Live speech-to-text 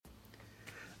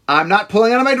I'm not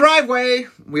pulling out of my driveway.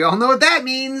 We all know what that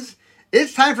means.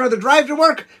 It's time for the Drive to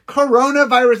Work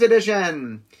Coronavirus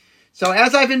Edition. So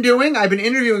as I've been doing, I've been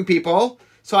interviewing people.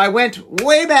 So I went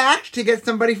way back to get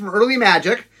somebody from early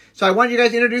Magic. So I want you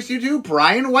guys to introduce you to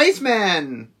Brian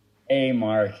Weissman. Hey,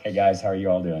 Mark. Hey, guys. How are you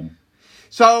all doing?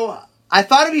 So I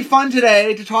thought it'd be fun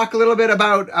today to talk a little bit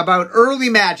about early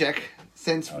Magic,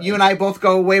 since you and I both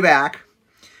go way back.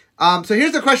 So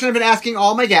here's the question I've been asking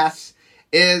all my guests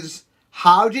is,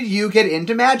 how did you get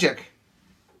into Magic?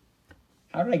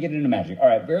 How did I get into Magic? All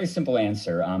right, very simple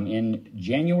answer. In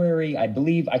January, I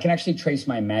believe, I can actually trace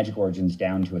my Magic origins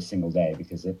down to a single day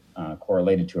because it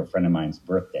correlated to a friend of mine's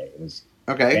birthday. It was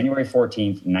January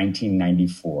 14th,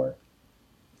 1994.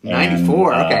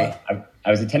 94, okay. I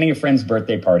was attending a friend's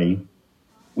birthday party.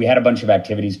 We had a bunch of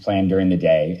activities planned during the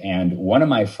day, and one of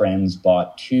my friends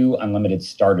bought 2 unlimited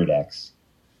starter decks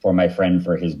for my friend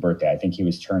for his birthday. I think he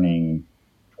was turning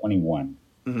 21.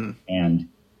 Mm-hmm. And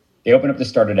they opened up the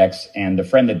starter decks, and the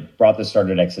friend that brought the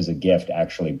starter decks as a gift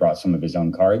actually brought some of his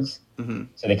own cards. Mm-hmm.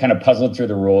 So they kind of puzzled through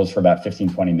the rules for about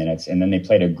 15, 20 minutes, and then they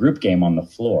played a group game on the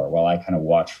floor while I kind of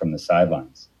watched from the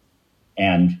sidelines.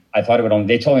 And I thought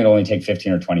they told me it would only take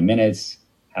 15 or 20 minutes.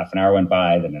 Half an hour went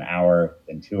by, then an hour,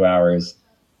 then 2 hours.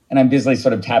 And I'm busily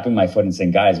sort of tapping my foot and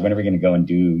saying, guys, when are we going to go and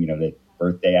do, the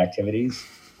birthday activities?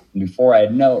 And before I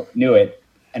knew it,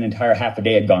 an entire half a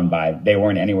day had gone by. They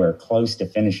weren't anywhere close to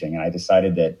finishing. And I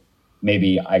decided that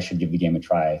maybe I should give the game a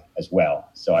try as well.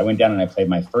 So I went down and I played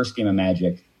my first game of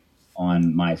Magic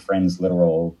on my friend's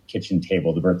literal kitchen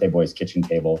table, the birthday boy's kitchen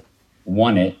table,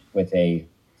 won it with a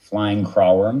flying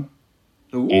crawworm.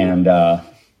 Ooh. And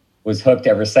was hooked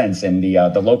ever since. And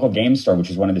the local game store, which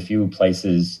is one of the few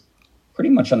places pretty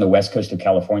much on the west coast of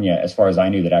California, as far as I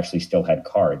knew, that actually still had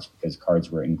cards, because cards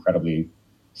were incredibly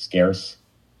scarce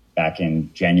back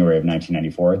in January of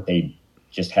 1994. They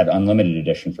just had unlimited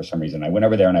edition for some reason. I went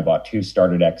over there and I bought 2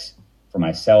 starter decks for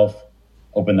myself,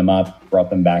 opened them up, brought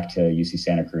them back to UC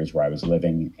Santa Cruz where I was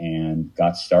living, and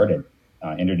got started.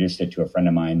 Introduced it to a friend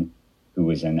of mine who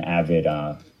was an avid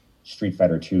Street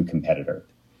Fighter II competitor.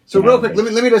 So real quick,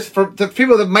 let me just, for the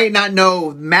people that might not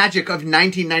know Magic of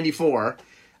 1994,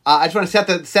 I just want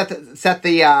to set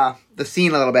the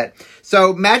scene a little bit.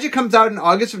 So Magic comes out in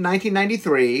August of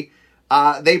 1993.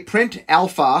 They print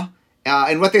Alpha,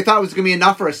 and what they thought was going to be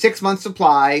enough for a 6-month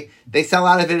supply. They sell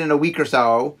out of it in a week or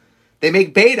so. They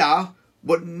make Beta.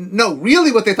 What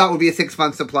they thought would be a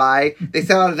 6-month supply. They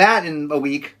sell out of that in a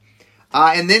week.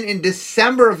 And then in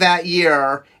December of that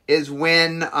year is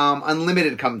when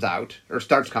Unlimited comes out, or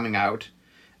starts coming out.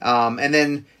 And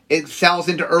then it sells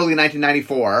into early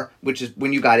 1994, which is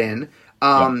when you got in.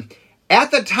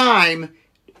 At the time,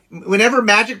 whenever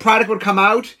Magic product would come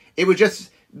out, it would just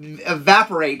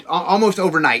evaporate almost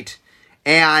overnight.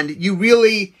 And you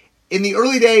really, in the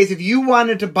early days, if you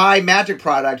wanted to buy Magic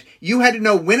product, you had to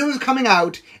know when it was coming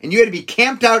out, and you had to be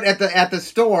camped out at the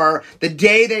store the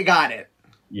day they got it.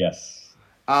 Yes.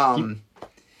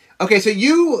 Okay, so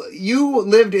you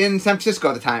lived in San Francisco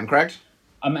at the time, correct?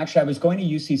 Actually, I was going to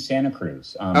UC Santa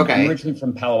Cruz. I'm originally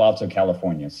from Palo Alto,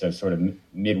 California, so sort of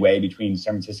midway between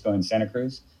San Francisco and Santa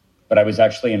Cruz. But I was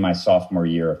actually in my sophomore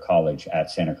year of college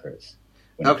at Santa Cruz.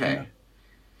 Okay.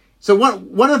 So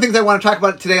one of the things I want to talk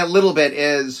about today a little bit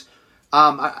is,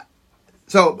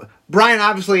 so Brian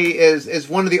obviously is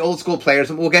one of the old school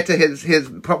players, and we'll get to his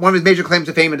one of his major claims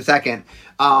to fame in a second.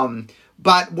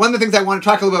 But one of the things I want to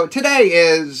talk a little about today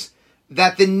is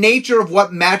that the nature of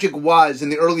what Magic was in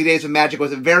the early days of Magic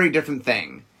was a very different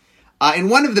thing. And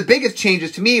one of the biggest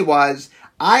changes to me was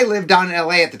I lived down in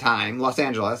LA at the time, Los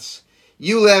Angeles.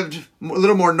 You lived a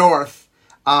little more north.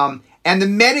 And the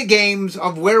metagames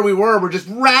of where we were just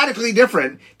radically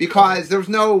different because there was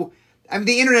the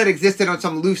internet existed on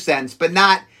some loose sense, but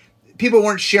people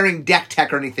weren't sharing deck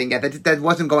tech or anything yet. That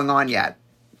wasn't going on yet.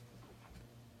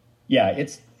 Yeah,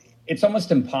 it's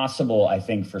almost impossible, I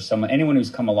think, for anyone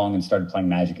who's come along and started playing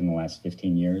Magic in the last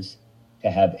 15 years to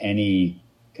have any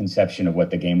conception of what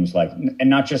the game was like. And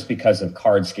not just because of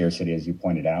card scarcity, as you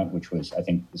pointed out, which was, I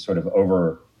think, the sort of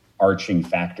overarching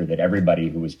factor that everybody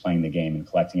who was playing the game and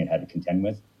collecting it had to contend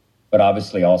with, but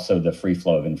obviously also the free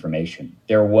flow of information.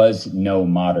 There was no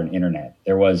modern internet.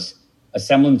 There was a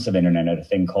semblance of internet at a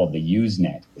thing called the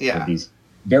Usenet. Yeah. These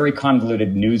very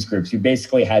convoluted news groups. You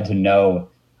basically had to know,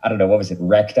 I don't know, what was it,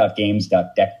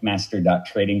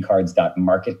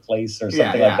 rec.games.deckmaster.tradingcards.marketplace or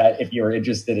something like that, if you were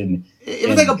interested in... It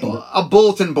was like a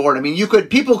bulletin board. I mean,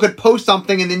 people could post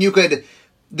something and then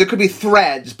there could be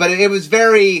threads, but it was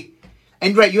very...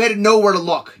 And right, you had to know where to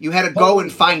look. You had to go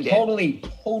and find it. Totally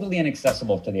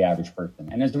inaccessible to the average person.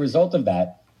 And as a result of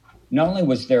that, not only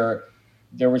was there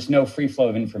there was no free flow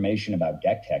of information about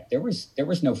deck tech. There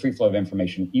was no free flow of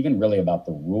information even really about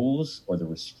the rules or the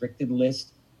restricted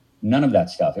list. None of that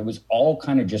stuff. It was all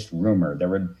kind of just rumor.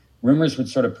 Rumors would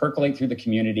sort of percolate through the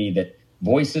community that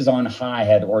voices on high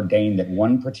had ordained that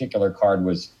one particular card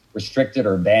was restricted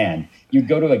or banned. You'd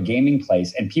go to a gaming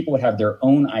place and people would have their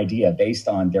own idea based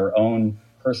on their own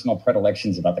personal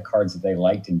predilections about the cards that they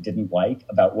liked and didn't like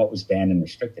about what was banned and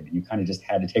restricted. And you kind of just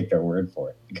had to take their word for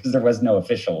it because there was no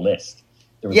official list.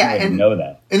 There was no way to know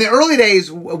that. In the early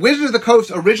days, Wizards of the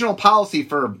Coast's original policy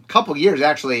for a couple years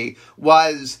actually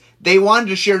was they wanted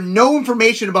to share no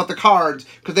information about the cards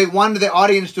because they wanted the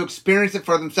audience to experience it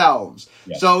for themselves.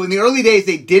 Yes. So in the early days,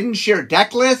 they didn't share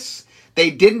deck lists. They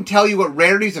didn't tell you what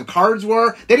rarities of cards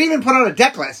were. They didn't even put out a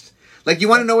deck list. Like, you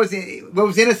want to know what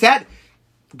was in a set?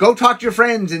 Go talk to your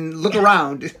friends and look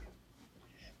around.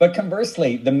 But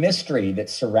conversely, the mystery that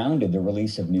surrounded the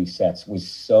release of new sets was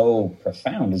so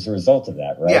profound as a result of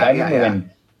that, right? I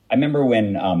remember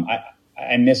when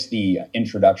I missed the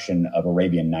introduction of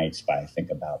Arabian Nights by, I think,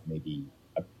 about maybe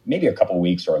a couple of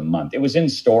weeks or a month. It was in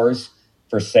stores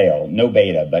for sale, no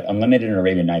beta, but Unlimited and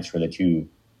Arabian Nights were the two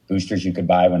boosters you could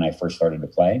buy when I first started to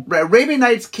play. Right, Arabian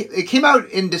Nights, it came out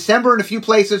in December in a few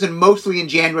places and mostly in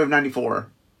January of 94.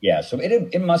 Yeah, so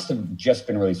it must have just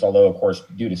been released, although, of course,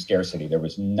 due to scarcity, there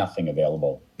was nothing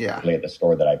available really at the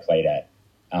store that I played at.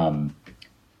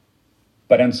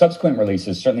 But on subsequent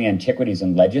releases, certainly Antiquities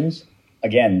and Legends,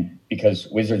 again, because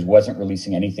Wizards wasn't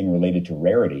releasing anything related to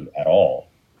rarity at all,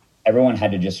 everyone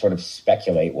had to just sort of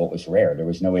speculate what was rare. There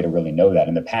was no way to really know that.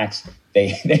 And the packs,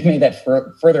 they made that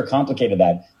further complicated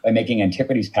that by making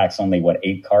Antiquities packs only,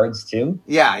 8 cards too?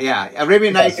 Yeah.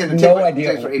 Arabian Nights and no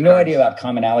idea about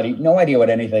commonality, no idea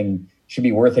what anything should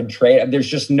be worth in trade. There's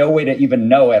just no way to even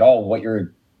know at all what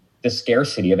the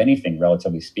scarcity of anything,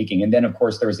 relatively speaking. And then, of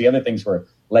course, there was the other things where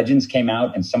Legends came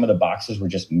out and some of the boxes were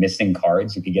just missing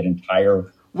cards. You could get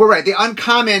entire... We're right. The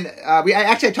uncommon...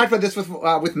 I talked about this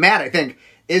with Matt, I think,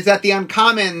 is that the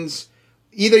uncommons,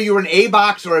 either you were an A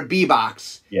box or a B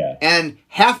box. Yeah. And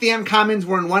half the uncommons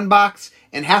were in one box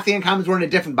and half the uncommons were in a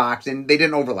different box, and they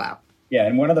didn't overlap. Yeah,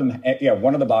 and one of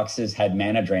the boxes had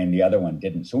Mana Drain, the other one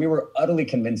didn't. So we were utterly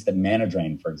convinced that Mana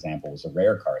Drain, for example, was a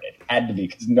rare card. It had to be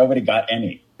because nobody got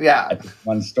any. Yeah. At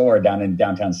one store down in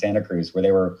downtown Santa Cruz where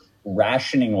they were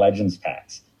rationing Legends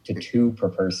packs to 2 per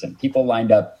person. People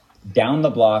lined up down the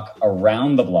block,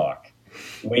 around the block,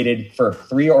 waited for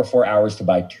 3 or 4 hours to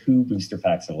buy 2 booster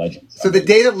packs of Legends. So the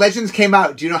day that Legends came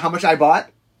out, do you know how much I bought?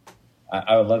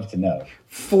 I would love to know.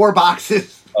 4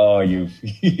 boxes. Oh, you.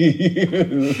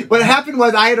 What happened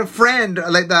was I had a friend,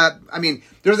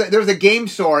 there's a game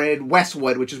store in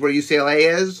Westwood, which is where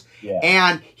UCLA is. Yeah.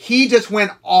 And he just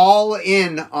went all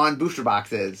in on booster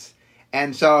boxes.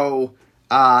 And so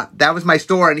that was my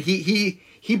store, and he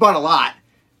bought a lot.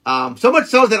 So much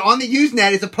so that on the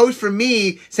Usenet is a post from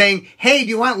me saying, "Hey, do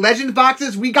you want Legends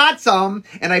boxes? We got some."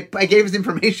 And I gave his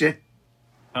information.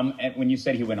 When you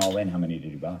said he went all in, how many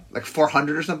did you buy? Like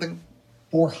 400 or something.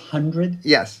 400?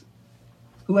 Yes.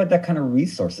 Who had that kind of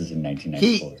resources in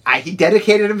 1994? He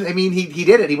dedicated him. I mean, he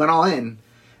did it. He went all in.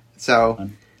 So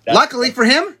luckily for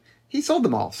him, he sold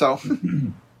them all. So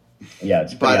yeah,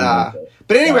 it's pretty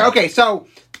but anyway, okay. So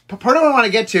part of what I want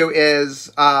to get to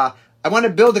is I want to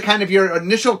build a kind of your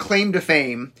initial claim to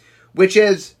fame, which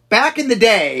is back in the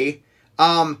day,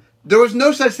 there was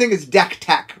no such thing as deck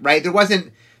tech, right?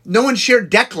 No one shared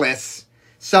deck lists.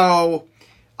 So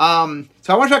I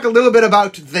want to talk a little bit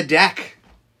about the deck.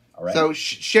 All right. So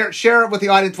share it with the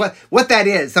audience what that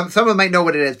is. Some of them might know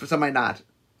what it is, but some might not.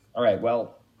 All right.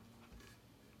 Well,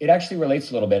 it actually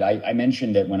relates a little bit. I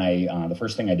mentioned that when the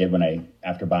first thing I did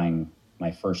after buying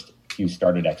my first few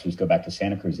starter decks was go back to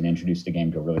Santa Cruz and introduce the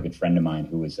game to a really good friend of mine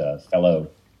who was a fellow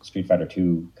Street Fighter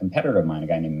II competitor of mine, a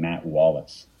guy named Matt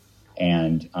Wallace.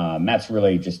 And Matt's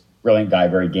really just brilliant guy,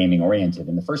 very gaming oriented.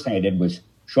 And the first thing I did was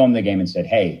show him the game and said,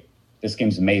 "Hey, this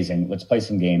game's amazing. Let's play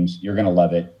some games. You're going to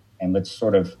love it. And let's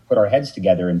sort of put our heads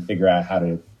together and figure out how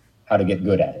to get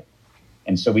good at it."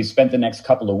 And so we spent the next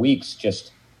couple of weeks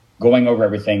just going over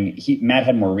everything. Matt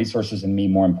had more resources than me.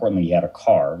 More importantly, he had a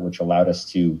car, which allowed us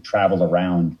to travel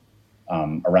around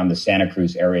the Santa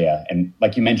Cruz area. And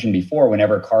like you mentioned before,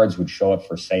 whenever cards would show up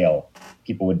for sale,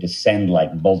 people would descend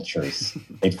like vultures.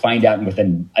 They'd find out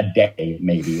within a day,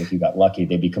 maybe, if you got lucky,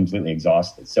 they'd be completely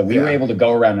exhausted. So we were able to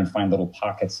go around and find little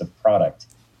pockets of product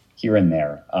here and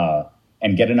there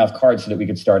and get enough cards so that we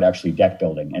could start actually deck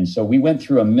building. And so we went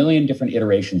through a million different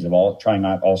iterations of trying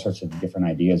out all sorts of different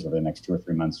ideas over the next 2 or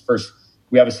 3 months. First,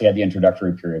 we obviously had the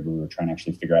introductory period where we were trying to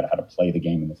actually figure out how to play the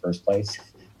game in the first place,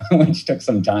 which took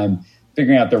some time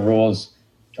figuring out the rules,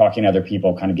 talking to other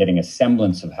people, kind of getting a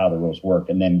semblance of how the rules work,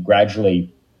 and then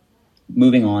gradually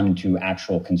moving on into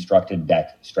actual constructed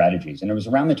deck strategies. And it was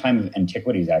around the time of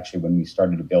Antiquities, actually, when we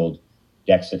started to build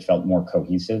decks that felt more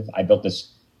cohesive. I built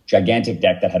this gigantic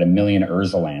deck that had 1 million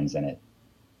Urza lands in it,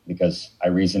 because I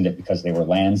reasoned it because they were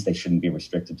lands, they shouldn't be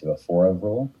restricted to a 4-of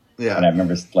rule. Yeah. And I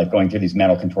remember like going through these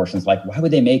mental contortions, like, why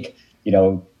would they make,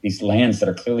 these lands that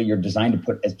are clearly you're designed to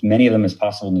put as many of them as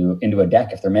possible into a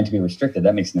deck if they're meant to be restricted?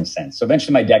 That makes no sense. So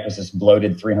eventually my deck was this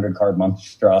bloated 300 card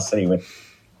monstrosity with,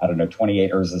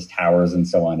 28 Urza's Towers and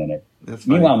so on in it.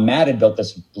 Meanwhile, Matt had built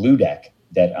this blue deck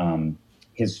that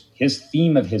his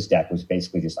theme of his deck was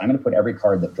basically just, I'm going to put every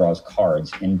card that draws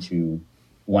cards into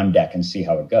one deck and see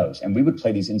how it goes. And we would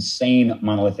play these insane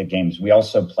monolithic games. We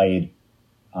also played,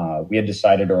 we had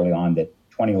decided early on that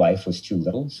 20 life was too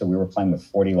little. So we were playing with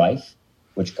 40 life,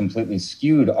 which completely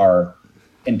skewed our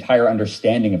entire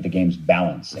understanding of the game's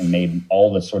balance and made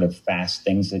all the sort of fast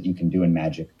things that you can do in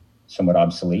Magic somewhat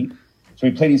obsolete. So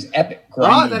we play these epic.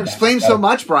 That explains so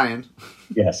much, Brian.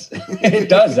 Yes, it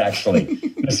does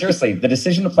actually. But seriously, the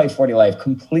decision to play 40 life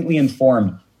completely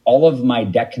informed all of my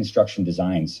deck construction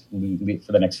designs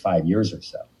for the next 5 years or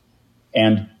so.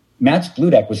 And Matt's blue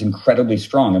deck was incredibly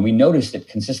strong. And we noticed that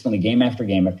consistently, game after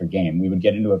game after game, we would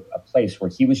get into a place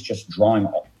where he was just drawing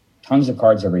tons of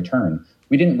cards every turn.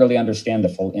 We didn't really understand the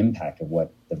full impact of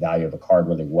what the value of a card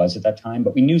really was at that time,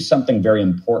 but we knew something very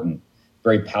important,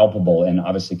 very palpable, and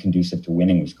obviously conducive to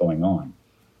winning was going on.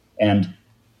 And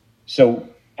so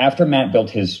after Matt built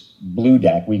his blue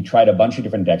deck, we tried a bunch of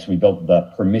different decks. We built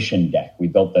the permission deck. We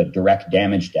built the direct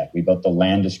damage deck. We built the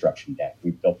land destruction deck.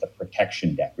 We built the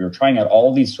protection deck. We were trying out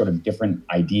all these sort of different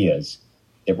ideas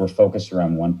that were focused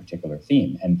around one particular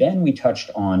theme. And then we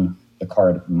touched on the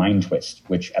card Mind Twist,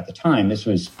 which at the time, this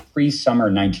was pre-summer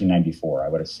 1994. I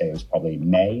would say it was probably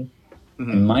May.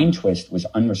 Mm-hmm. And Mind Twist was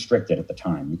unrestricted at the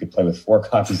time. You could play with 4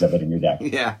 copies of it in your deck.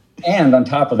 Yeah. And on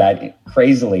top of that,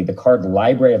 crazily, the card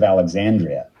Library of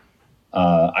Alexandria.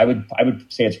 I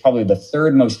would say it's probably the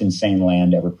 3rd most insane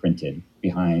land ever printed,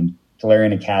 behind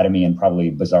Tolarian Academy and probably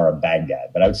Bazaar of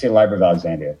Baghdad. But I would say Library of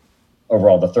Alexandria,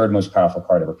 overall, the 3rd most powerful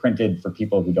card ever printed. For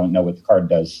people who don't know what the card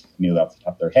does immediately off the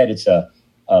top of their head, it's a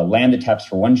land that taps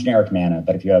for 1 generic mana.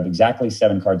 But if you have exactly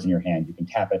 7 cards in your hand, you can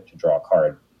tap it to draw a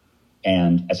card.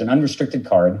 And as an unrestricted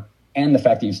card, and the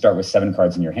fact that you start with 7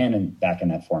 cards in your hand and back in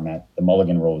that format, the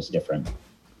mulligan rule is different.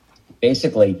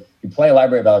 Basically, you play a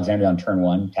Library of Alexandria on turn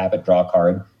 1, tap it, draw a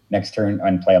card. Next turn,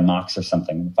 and play a Mox or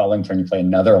something. The following turn, you play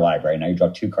another library. Now you draw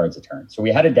 2 cards a turn. So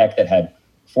we had a deck that had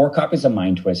 4 copies of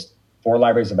Mind Twist, 4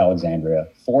 Libraries of Alexandria,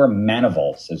 4 Mana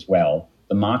Vaults as well,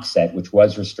 the Mox set, which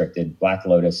was restricted, Black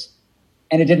Lotus,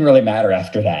 and it didn't really matter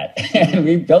after that. And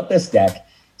we built this deck,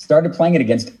 started playing it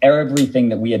against everything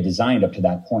that we had designed up to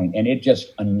that point, and it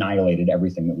just annihilated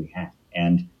everything that we had.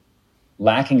 And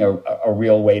lacking a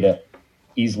real way to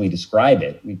easily describe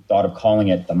it, we thought of calling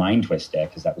it the Mind Twist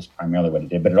deck, because that was primarily what it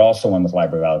did, but it also went with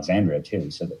Library of Alexandria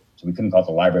too, so we couldn't call it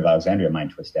the Library of Alexandria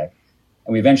Mind Twist deck.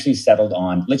 And we eventually settled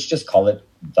on, let's just call it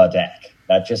the deck.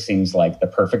 That just seems like the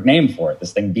perfect name for it.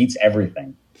 This thing beats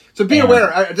everything. So be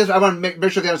aware, I want to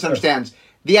make sure the audience understands,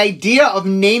 the idea of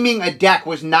naming a deck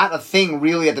was not a thing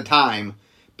really at the time.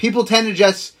 People tend to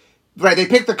just, they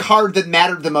pick the card that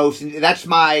mattered the most, and that's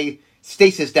my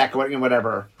Stasis deck or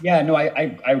whatever. Yeah, no,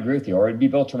 I agree with you. Or it'd be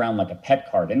built around like a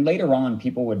pet card. And later on,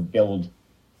 people would build,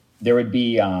 there would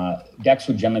be, decks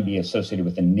would generally be associated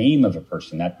with the name of a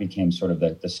person. That became sort of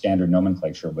the standard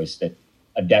nomenclature, was that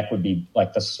a deck would be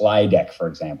like the Sly deck, for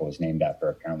example, was named after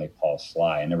apparently Paul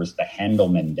Sly. And there was the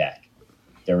Handelman deck.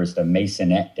 There was the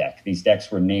Masonette deck. These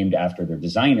decks were named after their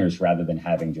designers rather than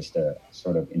having just a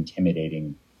sort of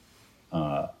intimidating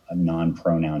a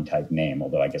non-pronoun type name,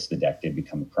 although I guess the deck did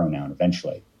become a pronoun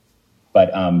eventually. But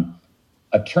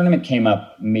a tournament came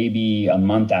up maybe a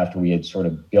month after we had sort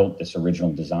of built this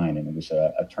original design, and it was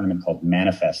a tournament called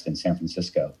Manifest in San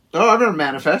Francisco. Oh, I remember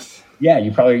Manifest. Yeah,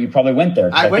 you probably went there.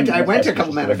 I went to a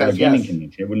couple Manifests, yes.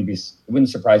 It wouldn't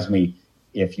surprise me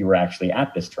if you were actually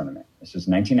at this tournament. This was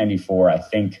 1994, I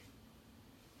think.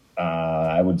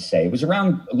 I would say it was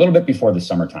around a little bit before the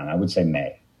summertime. I would say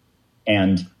May.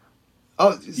 And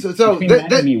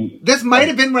this might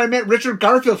have been when I met Richard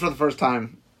Garfield for the first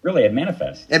time. Really, at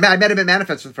Manifest? I met him at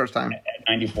Manifest for the first time. At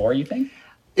 94, you think?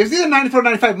 It was either 94 or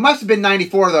 95. It must have been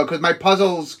 94, though, because my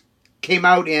puzzles came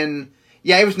out in...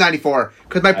 Yeah, it was 94,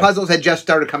 because my puzzles had just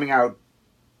started coming out.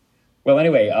 Well,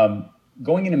 anyway,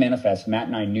 going into Manifest, Matt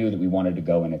and I knew that we wanted to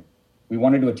go in we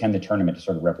wanted to attend the tournament to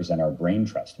sort of represent our brain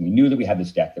trust. And we knew that we had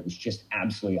this deck that was just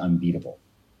absolutely unbeatable.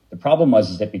 The problem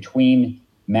was that between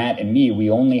Matt and me, we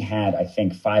only had, I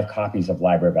think, 5 copies of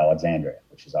Library of Alexandria,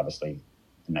 which is obviously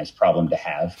a nice problem to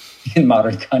have in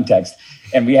modern context.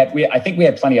 And I think we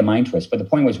had plenty of Mind Twist, but the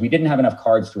point was we didn't have enough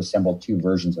cards to assemble two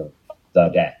versions of the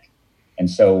deck. And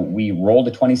so we rolled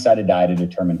a 20-sided die to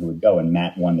determine who would go, and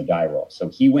Matt won the die roll. So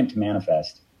he went to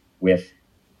Manifest with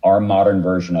our modern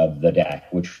version of the deck,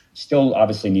 which still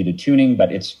obviously needed tuning,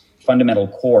 but its fundamental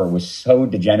core was so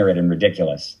degenerate and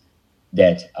ridiculous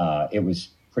that it was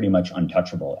pretty much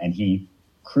untouchable. And he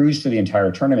cruised through the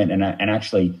entire tournament. And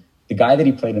actually, the guy that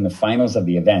he played in the finals of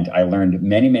the event, I learned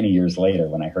many, many years later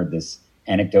when I heard this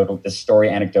story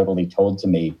anecdotally told to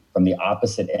me from the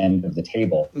opposite end of the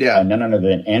table. Yeah. None other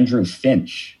than Andrew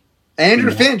Finch.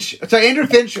 Andrew Finch. So Andrew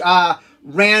Finch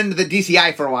ran the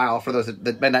DCI for a while, for those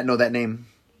that might not know that name.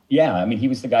 Yeah, I mean, he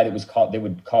was the guy that they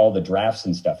would call the drafts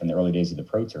and stuff in the early days of the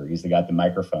Pro Tour. He's the guy with the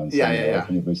microphones.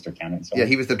 Open the booster count and so on. Yeah,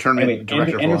 he was the tournament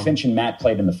director. Andrew Finch and Matt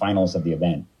played in the finals of the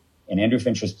event. And Andrew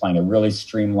Finch was playing a really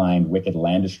streamlined Wicked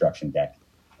land destruction deck.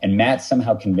 And Matt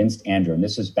somehow convinced Andrew, and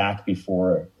this was back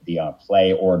before the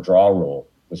play or draw rule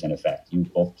was in effect. You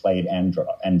both played and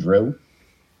drew.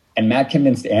 And Matt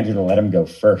convinced Andrew to let him go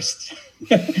first.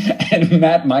 And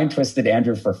Matt mind twisted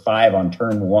Andrew for 5 on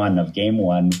turn 1 of game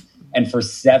 1. And for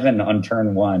 7 on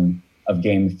turn 1 of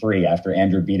game 3 after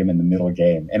Andrew beat him in the middle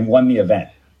game and won the event.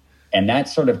 And that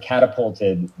sort of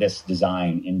catapulted this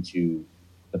design into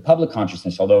the public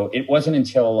consciousness, although it wasn't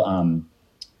until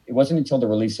the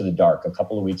release of the Dark, a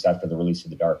couple of weeks after the release of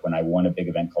the Dark, when I won a big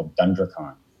event called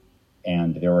DundraCon.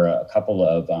 And there were a couple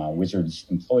of Wizards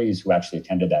employees who actually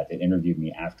attended that interviewed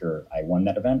me after I won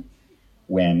that event,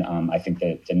 when I think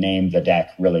that the name, the deck,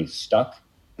 really stuck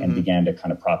and began to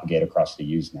kind of propagate across the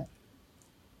Usenet.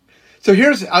 So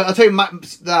I'll tell you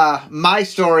my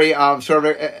story of sort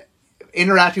of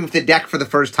interacting with the deck for the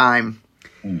first time.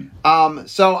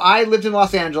 So I lived in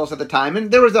Los Angeles at the time, and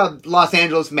there was a Los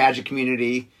Angeles Magic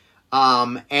community,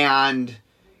 and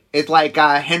it's like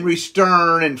Henry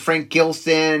Stern and Frank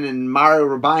Gilson and Mario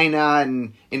Rubina,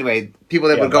 and anyway, people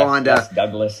that would go on to... Les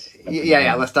Douglas.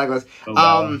 Les Douglas.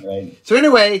 Right. So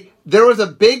anyway, there was a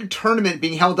big tournament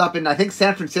being held up in, I think,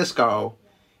 San Francisco.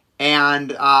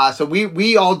 And so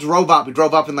we all drove up. We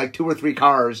drove up in like 2 or 3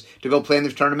 cars to go play in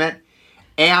this tournament.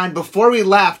 And before we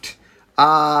left,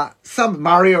 some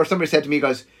Mario or somebody said to me, he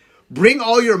goes, "Bring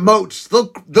all your moats.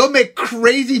 They'll make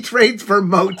crazy trades for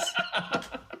moats."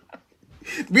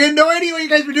 We had no idea what you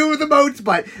guys were doing with the moats,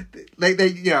 but they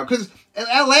because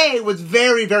LA was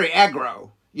very, very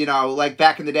aggro. Like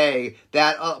back in the day,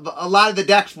 that a lot of the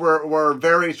decks were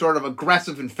very sort of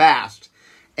aggressive and fast.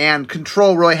 And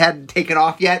Control really hadn't taken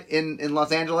off yet in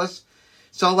Los Angeles.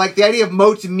 So, like, the idea of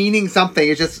moats meaning something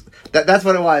is just... That's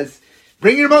what it was.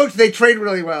 Bring your moats, they trade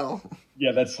really well.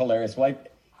 Yeah, that's hilarious. Well,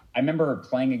 I remember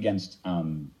playing against...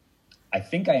 I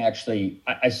think I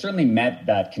certainly met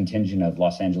that contingent of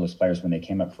Los Angeles players when they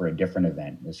came up for a different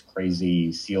event. This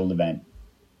crazy sealed event.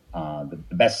 The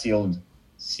best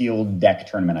sealed deck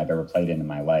tournament I've ever played in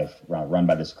my life. Run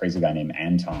by this crazy guy named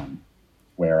Anton.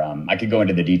 Where I could go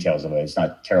into the details of it. It's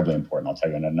not terribly important. I'll tell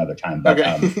you another time. But,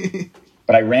 okay.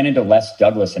 But I ran into Les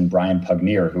Douglas and Brian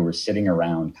Pugnier, who were sitting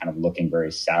around kind of looking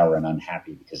very sour and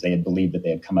unhappy because they had believed that they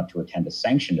had come up to attend a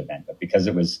sanctioned event. But because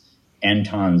it was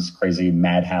Anton's crazy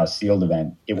Madhouse sealed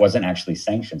event, it wasn't actually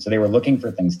sanctioned. So they were looking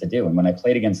for things to do. And when I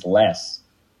played against Les,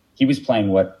 he was playing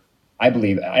what I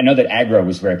know that aggro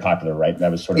was very popular, right?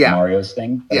 That was sort of Mario's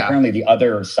thing. But apparently the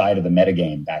other side of the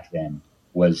metagame back then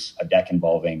was a deck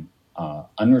involving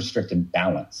unrestricted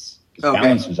balance.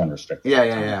 Balance was unrestricted.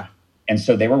 Yeah. And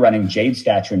so they were running Jade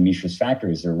Statue and Mishra's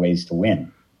Factory as their ways to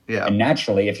win. Yeah. And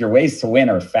naturally, if your ways to win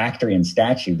are Factory and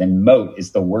Statue, then Moat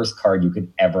is the worst card you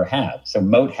could ever have. So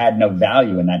Moat had no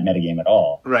value in that metagame at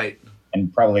all. Right.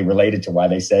 And probably related to why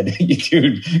they said,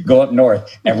 dude, go up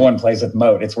north. Everyone plays with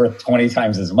Moat. It's worth 20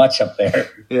 times as much up there.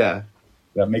 Yeah.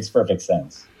 That makes perfect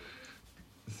sense.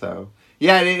 So,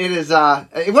 yeah, it is. One of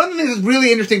the things that's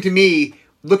really interesting to me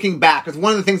looking back, because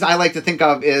one of the things I like to think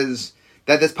of is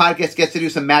that this podcast gets to do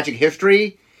some Magic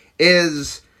history,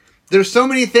 is there's so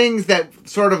many things that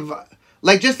sort of,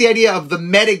 like just the idea of the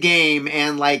metagame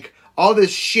and like all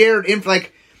this shared info,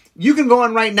 like you can go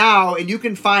on right now and you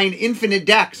can find infinite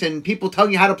decks and people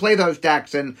telling you how to play those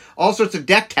decks and all sorts of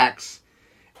deck techs.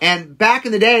 And back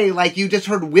in the day, like you just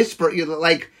heard whisper,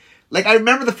 like I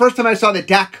remember the first time I saw the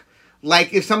deck,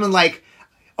 like if someone like,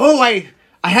 oh, I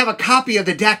have a copy of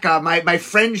the deck. My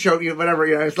friend showed you, whatever.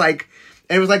 It's like,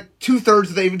 and it was like 2/3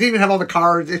 of it. It didn't even have all the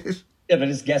cards. Yeah, but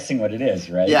it's guessing what it is,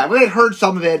 right? Yeah, we had heard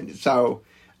some of it. So,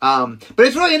 but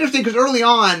it's really interesting because early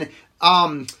on,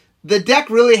 the deck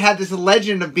really had this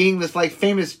legend of being this like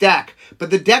famous deck, but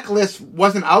the deck list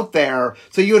wasn't out there.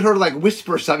 So you had heard like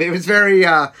whispers of it. It was very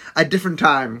a different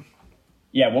time.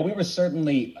 Yeah, well,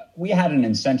 we had an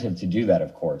incentive to do that,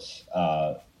 of course,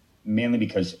 mainly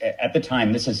because at the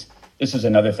time, this is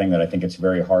another thing that I think it's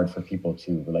very hard for people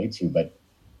to relate to. But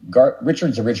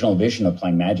Richard's original vision of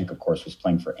playing Magic, of course, was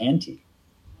playing for Ante.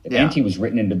 That Ante was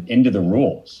written into the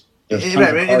rules. There's tons of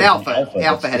cards in Alpha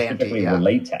that specifically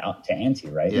relate to Ante,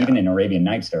 right? Yeah. Even in Arabian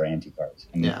Nights, there are Ante cards.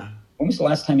 And when was the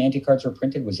last time Ante cards were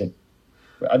printed?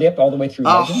 Are they up all the way through?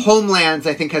 Homelands,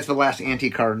 I think, has the last Ante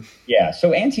card. Yeah,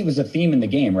 so Ante was a theme in the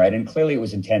game, right? And clearly it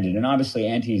was intended. And obviously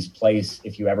Ante's place,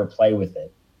 if you ever play with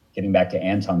it, getting back to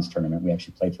Anton's tournament, we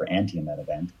actually played for Ante in that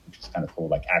event, which was kind of cool,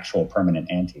 like actual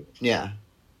permanent Ante. Yeah.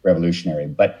 Revolutionary.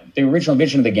 But the original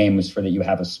vision of the game was for that you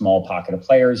have a small pocket of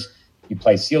players, you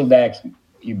play sealed deck,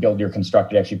 you build your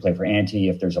constructed decks, you play for Ante.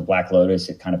 If there's a Black Lotus,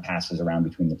 it kind of passes around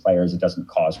between the players. It doesn't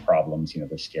cause problems,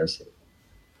 there's scarcity.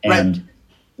 And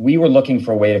we were looking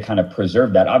for a way to kind of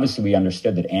preserve that. Obviously, we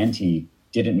understood that Ante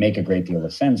didn't make a great deal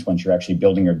of sense once you're actually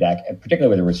building your deck, particularly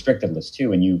with a restricted list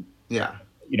too. And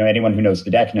anyone who knows the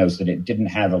deck knows that it didn't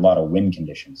have a lot of win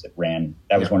conditions.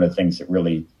 That was one of the things that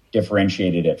really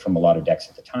differentiated it from a lot of decks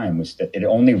at the time, was that it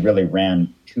only really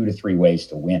ran 2 to 3 ways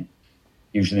to win,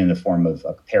 usually in the form of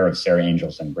a pair of Sarah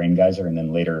Angels and Brain Geyser, and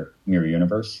then later Mirror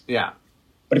Universe. Yeah.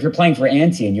 But if you're playing for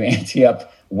Ante and you ante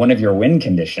up one of your win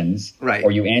conditions, or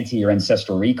you ante your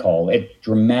Ancestral Recall, it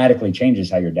dramatically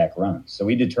changes how your deck runs. So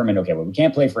we determined, we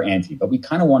can't play for Ante, but we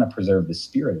kind of want to preserve the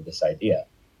spirit of this idea.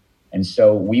 And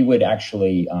so we would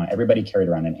actually, everybody carried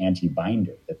around an Ante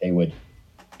binder that they would,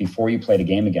 before you played a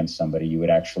game against somebody, you would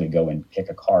actually go and pick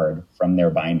a card from their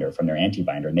binder, from their Ante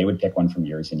binder, and they would pick one from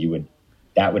yours, and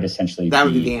that would essentially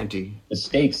be the Ante, the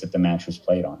stakes that the match was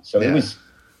played on. So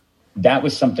that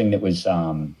was something that was,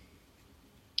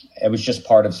 it was just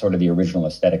part of sort of the original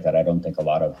aesthetic that I don't think a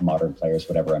lot of modern players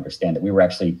would ever understand, that we were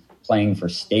actually playing for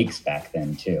stakes back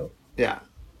then too. Yeah.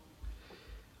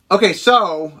 Okay,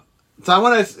 so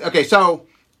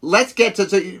let's get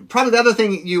to probably the other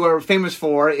thing you are famous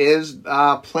for is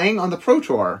playing on the Pro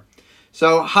Tour.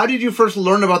 So how did you first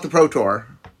learn about the Pro Tour?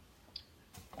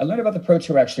 I learned about the Pro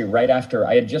Tour actually right after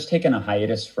I had just taken a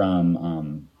hiatus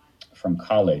from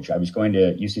college. I was going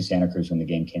to UC Santa Cruz when the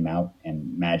game came out,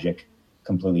 and Magic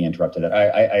completely interrupted that.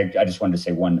 I just wanted to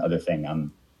say one other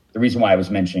thing. The reason why I was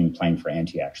mentioning playing for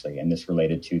Ante, actually, and this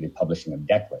related to the publishing of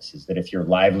deck lists, is that if your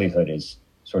livelihood is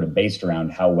sort of based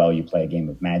around how well you play a game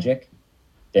of Magic,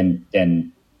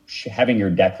 then having your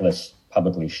deck list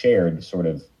publicly shared sort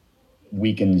of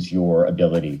weakens your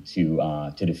ability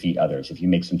to defeat others. If you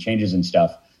make some changes and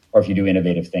stuff, or if you do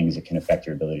innovative things, it can affect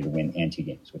your ability to win Ante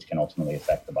games, which can ultimately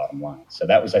affect the bottom line. So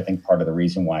that was, I think, part of the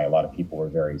reason why a lot of people were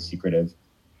very secretive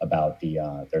about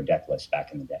their deck list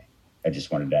back in the day. I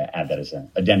just wanted to add that as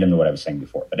an addendum to what I was saying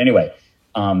before. But anyway,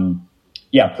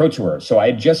 Pro Tour. So I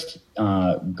had just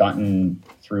gotten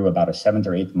through about a 7th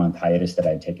or 8th month hiatus that I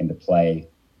had taken to play,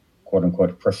 quote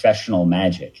unquote, professional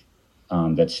Magic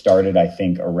that started, I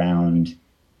think it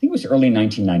was early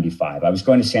 1995. I was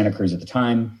going to Santa Cruz at the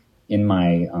time in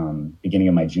my beginning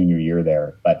of my junior year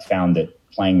there, but found that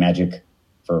playing Magic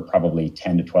for probably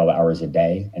 10 to 12 hours a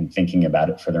day and thinking about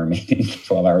it for the remaining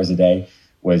 12 hours a day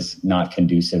was not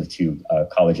conducive to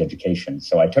college education.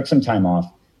 So I took some time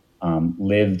off,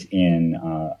 lived in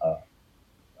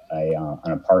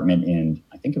an apartment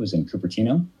I think it was in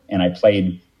Cupertino, and I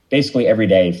played basically every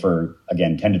day for,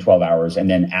 again, 10 to 12 hours. And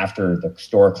then after the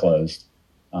store closed,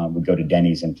 would go to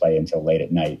Denny's and play until late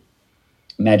at night.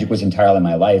 Magic was entirely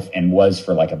my life and was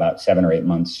for like about 7 or 8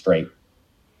 months straight.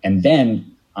 And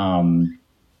then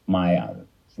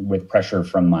with pressure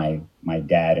from my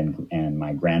dad and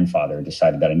my grandfather,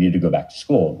 decided that I needed to go back to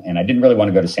school. And I didn't really want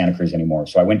to go to Santa Cruz anymore.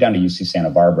 So I went down to UC Santa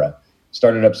Barbara,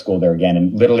 started up school there again.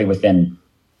 And literally within,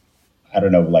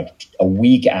 like a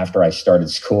week after I started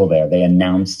school there, they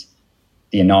announced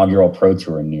the inaugural Pro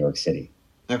Tour in New York City.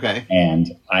 Okay. And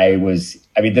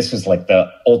this was like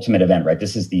the ultimate event, right?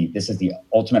 This is the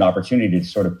ultimate opportunity to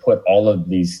sort of put all of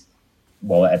these,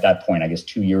 well, at that point, I guess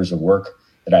 2 years of work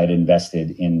that I had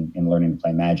invested in learning to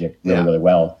play Magic really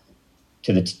well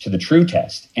to the true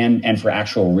test and for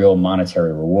actual real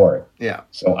monetary reward. Yeah.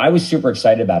 So I was super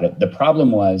excited about it. The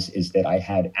problem is that I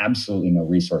had absolutely no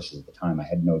resources at the time. I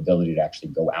had no ability to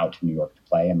actually go out to New York to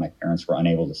play, and my parents were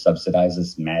unable to subsidize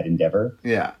this mad endeavor.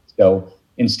 Yeah. So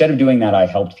instead of doing that, I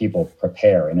helped people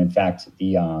prepare. And in fact,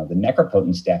 the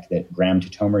Necropotence deck that Graham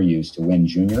Titomer used to win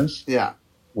juniors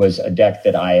was a deck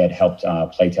that I had helped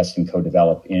playtest and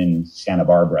co-develop in Santa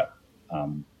Barbara.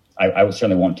 I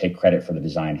certainly won't take credit for the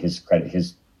design.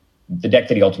 The deck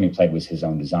that he ultimately played was his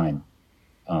own design.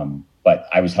 But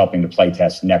I was helping to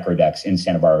playtest Necro decks in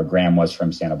Santa Barbara. Graham was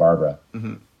from Santa Barbara.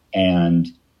 Mm-hmm. And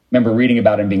remember reading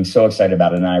about it and being so excited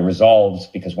about it. And I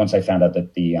resolved, because once I found out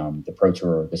that the Pro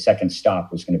Tour, the second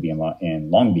stop was going to be in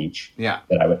Long Beach,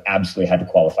 that I would absolutely had to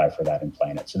qualify for that and play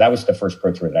in it. So that was the first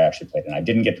Pro Tour that I actually played in. I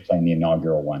didn't get to play in the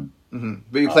inaugural one. Mm-hmm.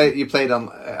 But you played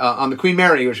on the Queen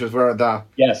Mary, which was where the...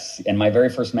 Yes, and my very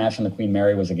first match on the Queen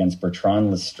Mary was against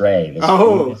Bertrand Lestrade,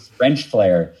 this French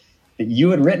player that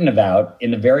you had written about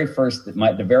in the very first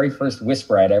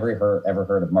whisper I'd ever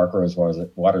heard of Mark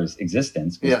Rosewater's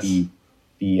existence was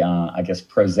the I guess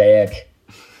prosaic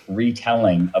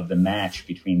retelling of the match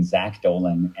between Zach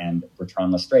Dolan and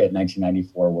Bertrand Lestrade at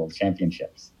 1994 World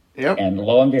Championships. Yep. And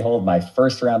lo and behold, my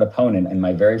first round opponent in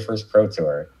my very first Pro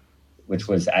Tour, which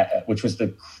was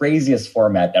the craziest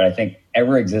format that I think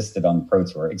ever existed on the Pro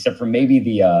Tour, except for maybe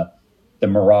the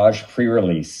Mirage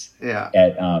pre-release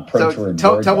at Pro Tour.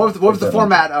 Tell what was the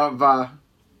format of?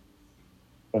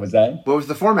 What was that? What was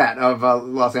the format of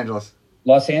Los Angeles?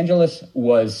 Los Angeles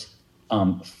was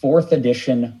 4th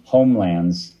edition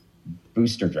Homelands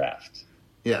booster draft.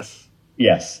 Yes,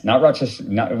 not Rochester.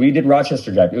 We did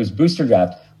Rochester draft. It was booster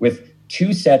draft with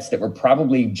 2 sets that were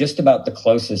probably just about the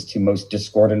closest to most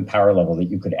discordant power level that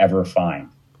you could ever find.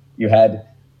 You had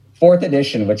 4th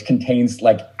edition, which contains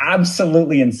like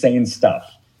absolutely insane stuff,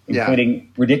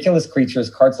 including ridiculous creatures,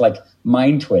 cards like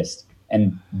Mind Twist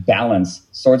and Balance,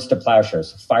 Swords to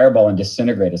Plowshares, Fireball and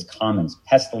Disintegrate as commons,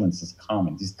 Pestilence as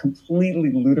commons. These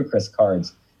completely ludicrous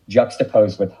cards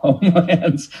juxtaposed with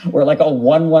Homelands, where like a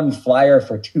 1/1 flyer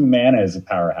for 2 mana is a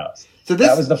powerhouse. So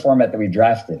that was the format that we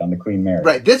drafted on the Queen Mary.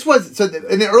 Right. This was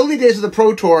in the early days of the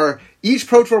Pro Tour. Each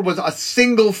Pro Tour was a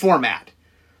single format.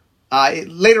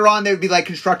 Later on, they would be like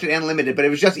constructed and limited, but it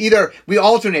was just either we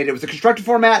alternated. It was a constructed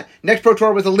format. Next Pro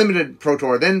Tour was a limited Pro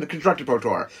Tour, then the constructed Pro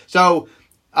Tour. So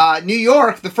New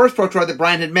York, the first Pro Tour that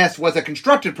Brian had missed, was a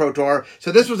constructed Pro Tour.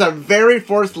 So this was our very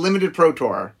first limited Pro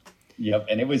Tour. Yep,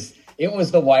 and it was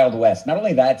the Wild West. Not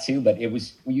only that too, but it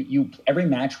was every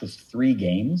match was 3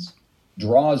 games.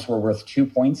 Draws were worth 2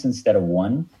 points instead of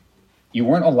 1. You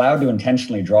weren't allowed to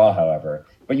intentionally draw, however,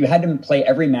 but you had to play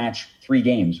every match 3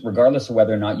 games, regardless of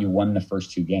whether or not you won the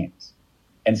first 2 games.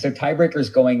 And so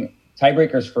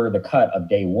tiebreakers for the cut of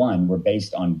day 1 were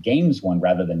based on games won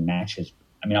rather than matches.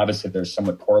 I mean, obviously they're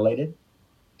somewhat correlated,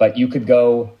 but you could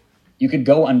go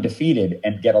undefeated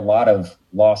and get a lot of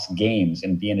lost games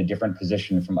and be in a different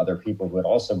position from other people who had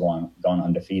also gone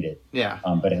undefeated.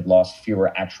 But had lost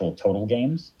fewer actual total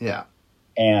games.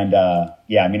 And I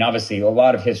mean, obviously a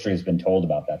lot of history has been told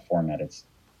about that format.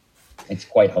 It's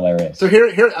quite hilarious. So here,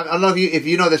 I don't know if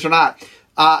you know this or not.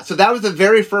 So that was the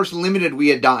very first limited we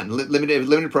had done,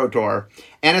 limited Pro Tour.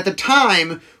 And at the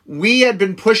time, we had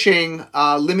been pushing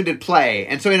limited play.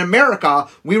 And so in America,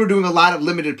 we were doing a lot of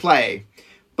limited play.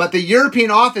 But the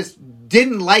European office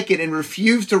didn't like it and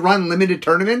refused to run limited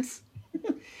tournaments.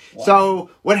 Wow. So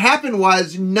what happened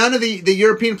was none of the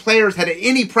European players had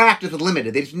any practice with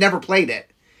limited. They just never played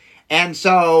it. And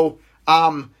so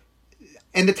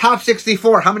in the top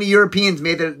 64, how many Europeans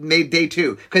made day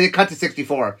 2? Because it cut to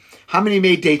 64. How many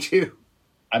made day 2?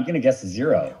 I'm going to guess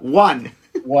 0. 1.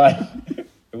 What?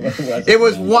 It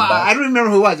was one. I don't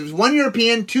remember who it was. It was 1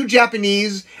 European, 2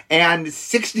 Japanese, and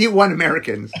 61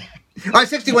 Americans.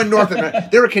 61 North Americans.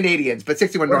 They were Canadians, but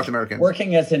 61 North Americans.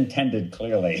 Working as intended,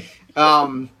 clearly.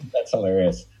 That's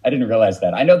hilarious. I didn't realize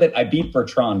that. I know that I beat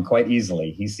Bertrand quite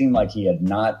easily. He seemed like he had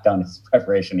not done his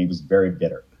preparation. He was very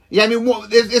bitter. Yeah, I mean,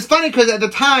 it's funny because at the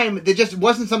time, it just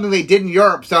wasn't something they did in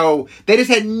Europe, so they just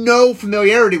had no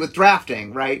familiarity with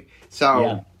drafting, right? So...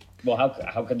 Yeah. Well,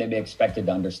 how could they be expected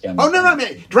to understand? Oh, no,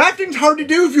 man. Drafting's hard to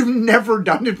do if you've never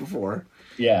done it before.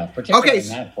 Yeah, particularly in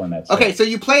that format. So. Okay, so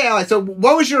you play Ally. So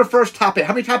what was your first top 8?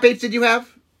 How many top 8s did you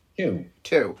have?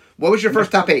 2. What was your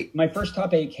first top 8? My first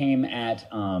top 8 came at,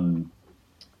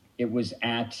 it was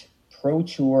at Pro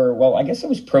Tour. Well, I guess it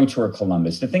was Pro Tour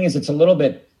Columbus. The thing is, it's a little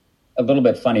bit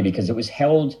funny because it was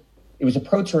a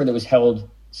Pro Tour that was held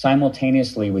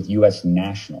simultaneously with U.S.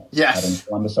 Nationals out in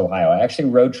Columbus, Ohio. I actually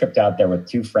road tripped out there with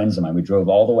 2 friends of mine. We drove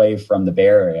all the way from the Bay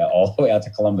Area all the way out to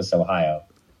Columbus, Ohio.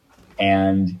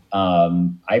 And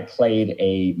I played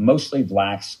a mostly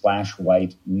black, splash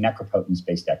white Necropotent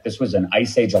space deck. This was an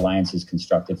Ice Age Alliances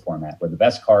constructed format where the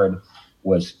best card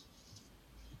was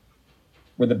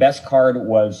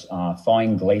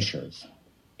Thawing Glaciers.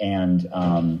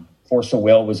 And Force of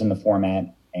Will was in the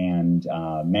format, and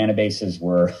mana bases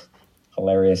were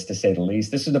hilarious to say the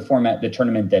least. This is the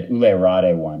tournament that Ule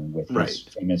Arade won with his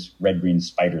famous red-green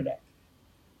spider deck.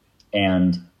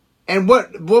 And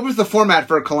what was the format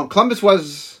for Columbus? Columbus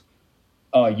was...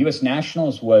 U.S.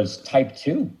 Nationals was Type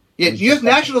 2. Yeah, U.S.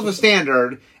 Nationals was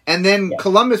standard, and then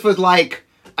Columbus was like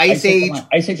Ice Age.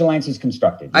 Ice Age Alliance is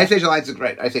constructed. Yeah. Ice Age Alliance is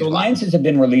great. Ice Age Alliances have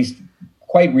been released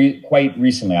quite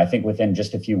recently, I think within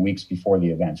just a few weeks before the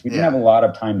events. We didn't have a lot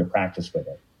of time to practice with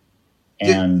it.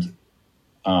 And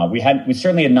we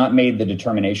certainly had not made the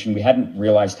determination. We hadn't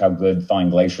realized how good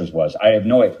Thawing Glaciers was. I have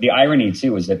the irony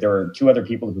too is that there were two other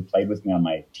people who played with me on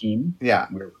my team. Yeah.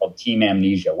 We were called Team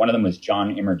Amnesia. One of them was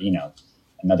John Immerdino,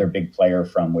 another big player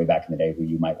from way back in the day who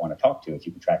you might want to talk to if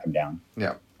you can track him down.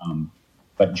 Yeah.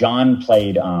 But John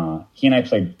played, he and I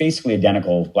played basically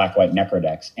identical black-white Necro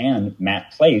decks. And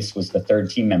Matt Place was the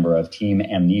third team member of Team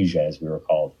Amnesia, as we were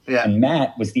called. Yeah. And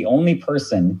Matt was the only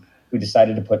person who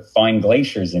decided to put Thawing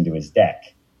Glaciers into his deck.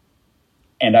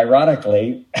 And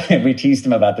ironically, we teased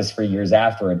him about this for years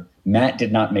afterward. Matt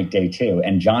did not make day 2,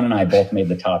 and John and I both made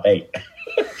the top 8.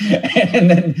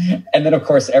 and then, of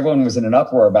course, everyone was in an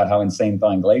uproar about how insane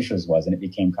Thawing Glaciers was, and it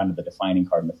became kind of the defining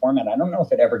card in the format. I don't know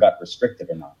if it ever got restricted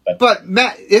or not. But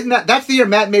Matt, that's the year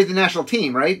Matt made the national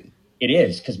team, right? It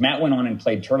is, because Matt went on and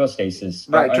played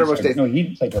Turbostasis. Right, Turbostasis. No, he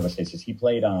didn't play Turbostasis. He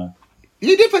played...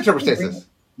 He did play Turbostasis.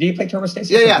 Did you play Turbostasis?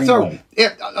 Yeah. So,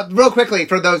 real quickly,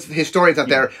 for those historians out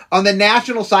there, on the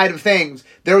national side of things,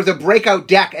 there was a breakout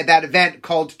deck at that event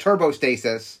called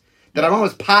Turbostasis that I'm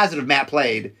almost positive Matt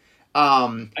played.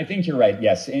 I think you're right,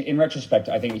 yes. In retrospect,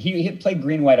 I think he had played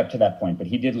green-white up to that point, but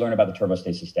he did learn about the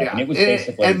Turbostasis deck. Yeah. And it was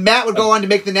basically... And Matt would go on to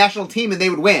make the national team, and they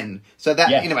would win. So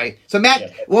that, anyway. So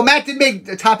Matt, Matt did make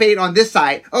the top 8 on this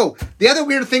side. Oh, the other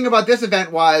weird thing about this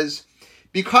event was,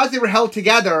 because they were held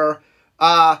together...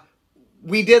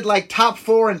 we did like top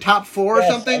 4 and top 4 or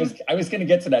something. I was going to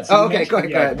get to that. So okay, go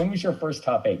ahead. When was your first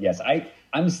top 8? Yes,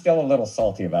 I'm still a little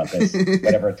salty about this,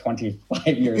 whatever, 25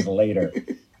 years later.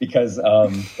 Because,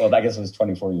 I guess it was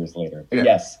 24 years later. But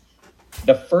yes,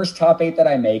 the first top 8 that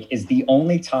I make is the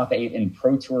only top 8 in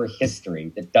Pro Tour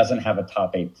history that doesn't have a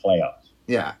top 8 playoff.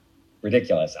 Yeah.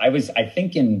 Ridiculous. I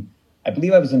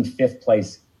believe I was in 5th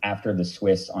place after the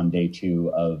Swiss on day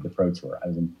 2 of the Pro Tour. I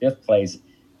was in 5th place.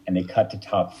 And they cut to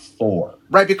top 4.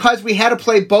 Right, because we had to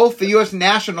play both the U.S.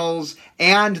 Nationals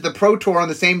and the Pro Tour on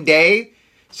the same day.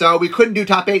 So we couldn't do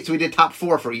top 8, so we did top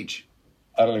 4 for each.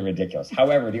 Utterly ridiculous.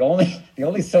 However, the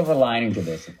only silver lining to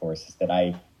this, of course, is that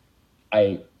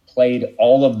I played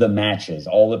all of the matches,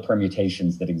 all the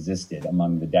permutations that existed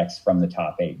among the decks from the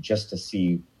top 8, just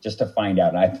to find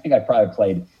out. And I think I probably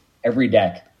played every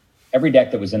deck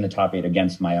that was in the top 8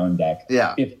 against my own deck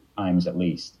 50 times at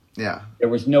least. Yeah. There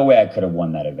was no way I could have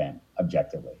won that event,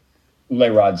 objectively. Ule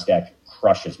Rod's deck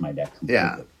crushes my deck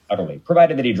completely, utterly.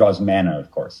 Provided that he draws mana,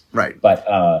 of course. Right. But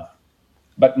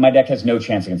my deck has no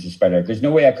chance against the Spider deck. There's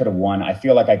no way I could have won. I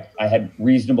feel like I had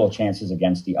reasonable chances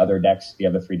against the other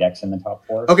 3 decks in the top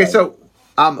 4. Okay, so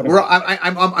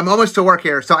I'm almost to work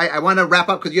here, so I want to wrap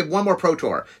up because you have one more Pro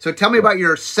Tour. So tell me about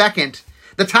your second,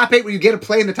 the top 8 where you get to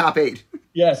play in the top 8.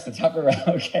 Yes, the top 8.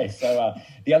 Okay, so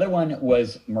the other one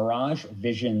was Mirage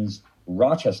Visions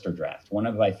Rochester Draft, one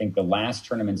of, I think, the last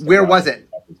tournaments. Where was it?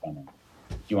 Do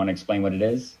you want to explain what it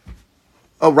is?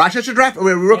 Oh, Rochester Draft?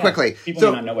 Real quickly. People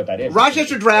may not know what that is.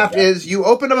 Rochester Draft is you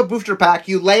open up a booster pack,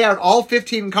 you lay out all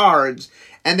 15 cards,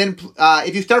 and then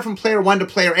if you start from player 1 to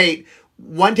player 8,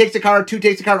 1 takes a card, 2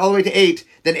 takes a card, all the way to 8,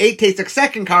 then 8 takes a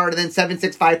second card, and then 7,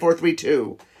 6, 5, 4, 3,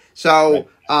 2. So,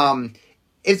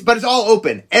 it's all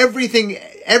open.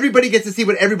 Everybody gets to see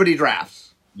what everybody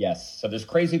drafts. Yes. So there's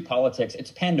crazy politics. It's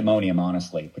pandemonium,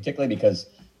 honestly, particularly because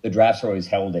the drafts are always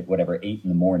held at 8 in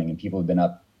the morning, and people have been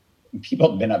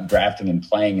up drafting and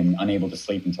playing and unable to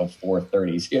sleep until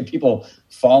 4:30. So you have people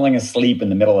falling asleep in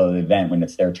the middle of the event when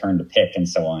it's their turn to pick and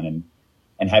so on,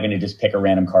 and having to just pick a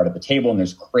random card at the table. And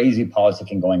there's crazy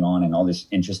politicking going on and all this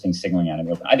interesting signaling out in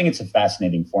the open. I think it's a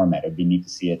fascinating format. It would be neat to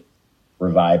see it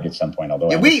revived at some point.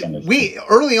 Although we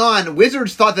early on,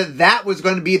 Wizards thought that was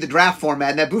going to be the draft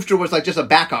format, and that booster was like just a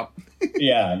backup.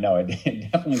 Yeah, no, it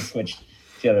definitely switched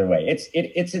the other way.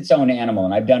 It's its own animal,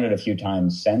 and I've done it a few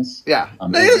times since. Yeah,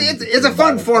 it's a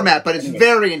fun format, but it's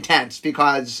very intense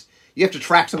because you have to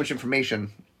track so much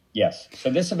information. Yes.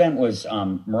 So this event was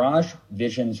Mirage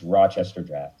Visions Rochester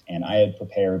Draft, and I had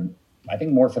prepared, I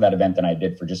think, more for that event than I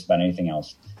did for just about anything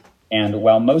else. And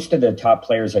while most of the top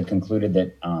players had concluded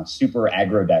that super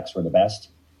aggro decks were the best,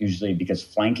 usually because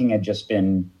flanking had just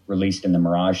been released in the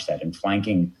Mirage set, and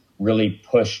flanking really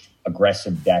pushed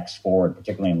aggressive decks forward,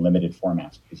 particularly in limited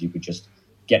formats, because you could just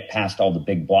get past all the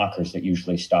big blockers that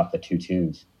usually stop the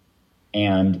 2/2s.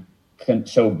 And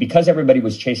so because everybody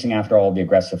was chasing after all the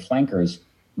aggressive flankers,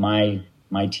 my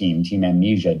team, Team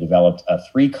Amnesia, developed a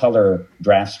 3-color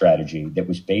draft strategy that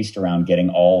was based around getting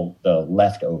all the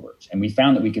leftovers. And we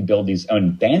found that we could build these,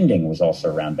 and banding was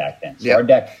also around back then. So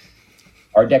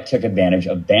our deck took advantage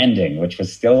of banding, which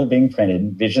was still being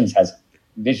printed. Visions has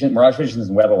Mirage Visions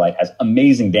and Weatherlight has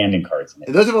amazing banding cards in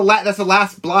it. Those are that's the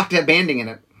last block to have banding in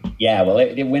it. Yeah, well,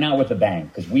 it went out with a bang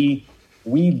because we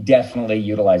definitely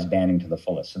utilized banding to the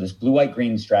fullest. So this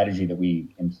blue-white-green strategy that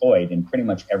we employed in pretty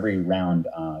much every round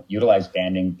utilized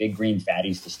banding, big green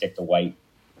fatties to stick the white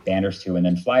banders to, and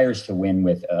then flyers to win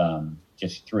with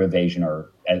just through evasion or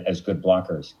as good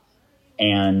blockers.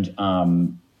 And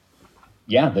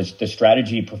the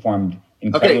strategy performed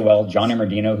incredibly well. John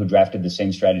Amardino, who drafted the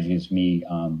same strategy as me,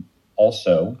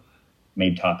 also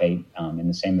made top 8 in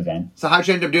the same event. So how'd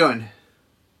you end up doing?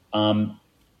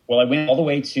 Well, I went all the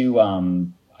way to,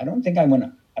 I don't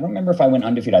remember if I went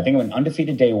undefeated. I think I went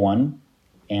undefeated day 1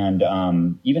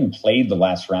 and even played the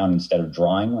last round instead of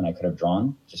drawing when I could have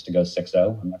drawn just to go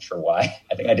 6-0. I'm not sure why.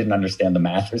 I think I didn't understand the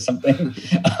math or something.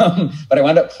 But I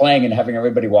wound up playing and having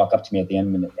everybody walk up to me at the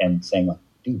end and saying, like,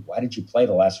 dude, why did you play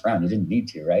the last round? You didn't need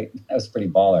to, right? That was pretty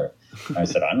baller. And I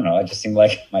said, I don't know. It just seemed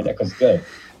like my deck was good.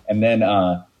 And then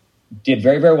did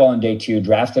very, very well on day 2,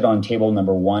 drafted on table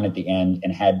number 1 at the end,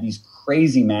 and had these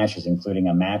crazy matches, including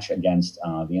a match against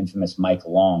the infamous Mike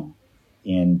Long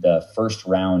in the first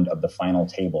round of the final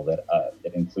table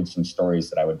that includes some stories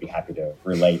that I would be happy to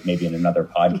relate maybe in another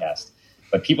podcast.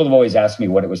 But people have always asked me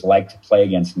what it was like to play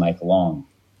against Mike Long.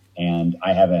 And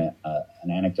I have an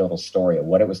anecdotal story of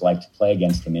what it was like to play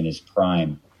against him in his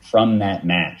prime from that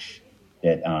match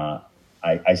that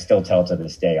I still tell to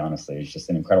this day, honestly. It's just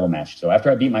an incredible match. So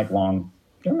after I beat Mike Long,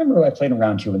 I don't remember who I played in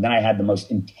round 2, and then I had the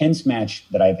most intense match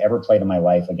that I've ever played in my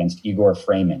life against Igor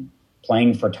Freeman,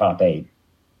 playing for top 8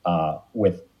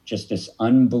 with just this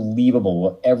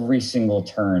unbelievable, every single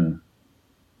turn,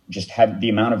 just had the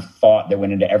amount of thought that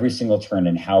went into every single turn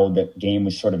and how the game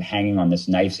was sort of hanging on this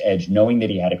knife's edge, knowing that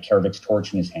he had a Kerovic's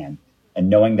torch in his hand and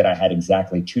knowing that I had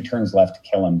exactly 2 turns left to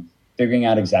kill him, figuring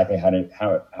out exactly how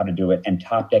to do it, and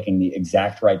top decking the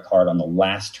exact right card on the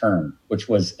last turn, which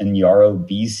was a Nyaro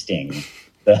Bee Sting.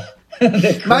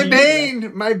 My bane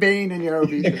in Nyaro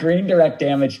Bee Sting. The green direct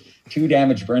damage, 2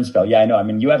 damage burn spell. Yeah, I know. I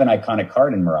mean, you have an iconic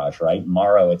card in Mirage, right?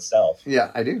 Maro itself.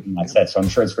 Yeah, I do. That's it. So I'm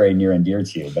sure it's very near and dear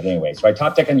to you. But anyway, so I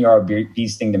top decked a Nyaro Bee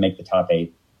Sting to make the top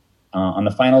 8. On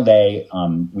the final day,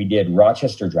 we did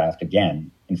Rochester draft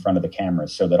again in front of the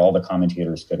cameras so that all the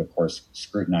commentators could, of course,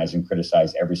 scrutinize and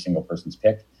criticize every single person's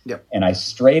pick. Yep. And I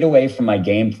strayed away from my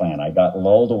game plan. I got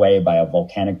lulled away by a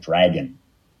volcanic dragon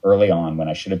early on when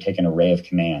I should have taken a Ray of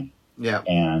Command. Yeah.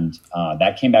 And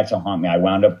that came back to haunt me. I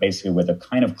wound up basically with a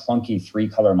kind of clunky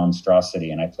 3-color monstrosity,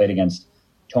 and I played against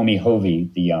Tommy Hovey,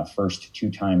 the first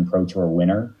 2-time Pro Tour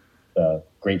winner, the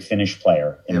great Finnish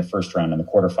player in the first round in the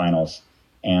quarterfinals.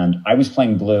 And I was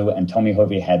playing blue, and Tommy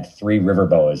Hovey had 3 River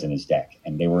Boas in his deck,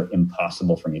 and they were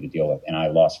impossible for me to deal with. And I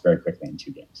lost very quickly in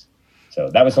 2 games. So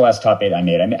that was the last top 8 I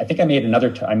made. I think I made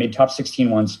I made top 16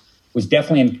 once, was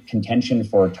definitely in contention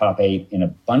for top 8 in a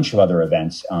bunch of other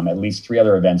events. At least 3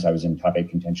 other events I was in top 8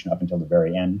 contention up until the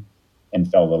very end and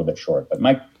fell a little bit short. But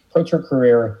my Pro Tour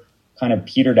career kind of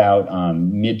petered out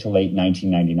mid to late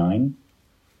 1999.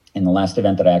 And the last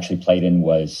event that I actually played in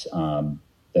was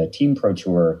the Team Pro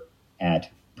Tour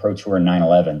at Pro Tour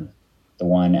 9/11, the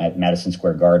one at Madison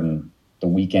Square Garden the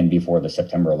weekend before the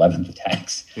September 11th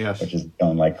attacks, which is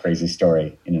going like crazy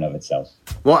story in and of itself.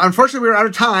 Well, unfortunately, we're out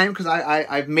of time because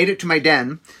I've made it to my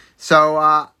den. So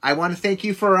I want to thank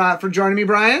you for joining me,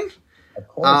 Brian. Of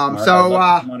course. Mark, I'd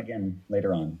love to come on again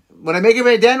later on. When I make it to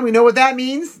my den, we know what that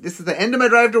means. This is the end of my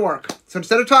drive to work. So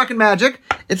instead of talking magic,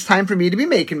 it's time for me to be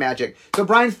making magic. So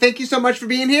Brian, thank you so much for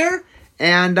being here,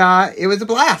 and it was a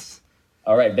blast.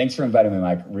 All right. Thanks for inviting me,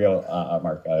 Mike.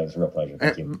 Mark. It was a real pleasure.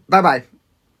 Thank you. Bye-bye.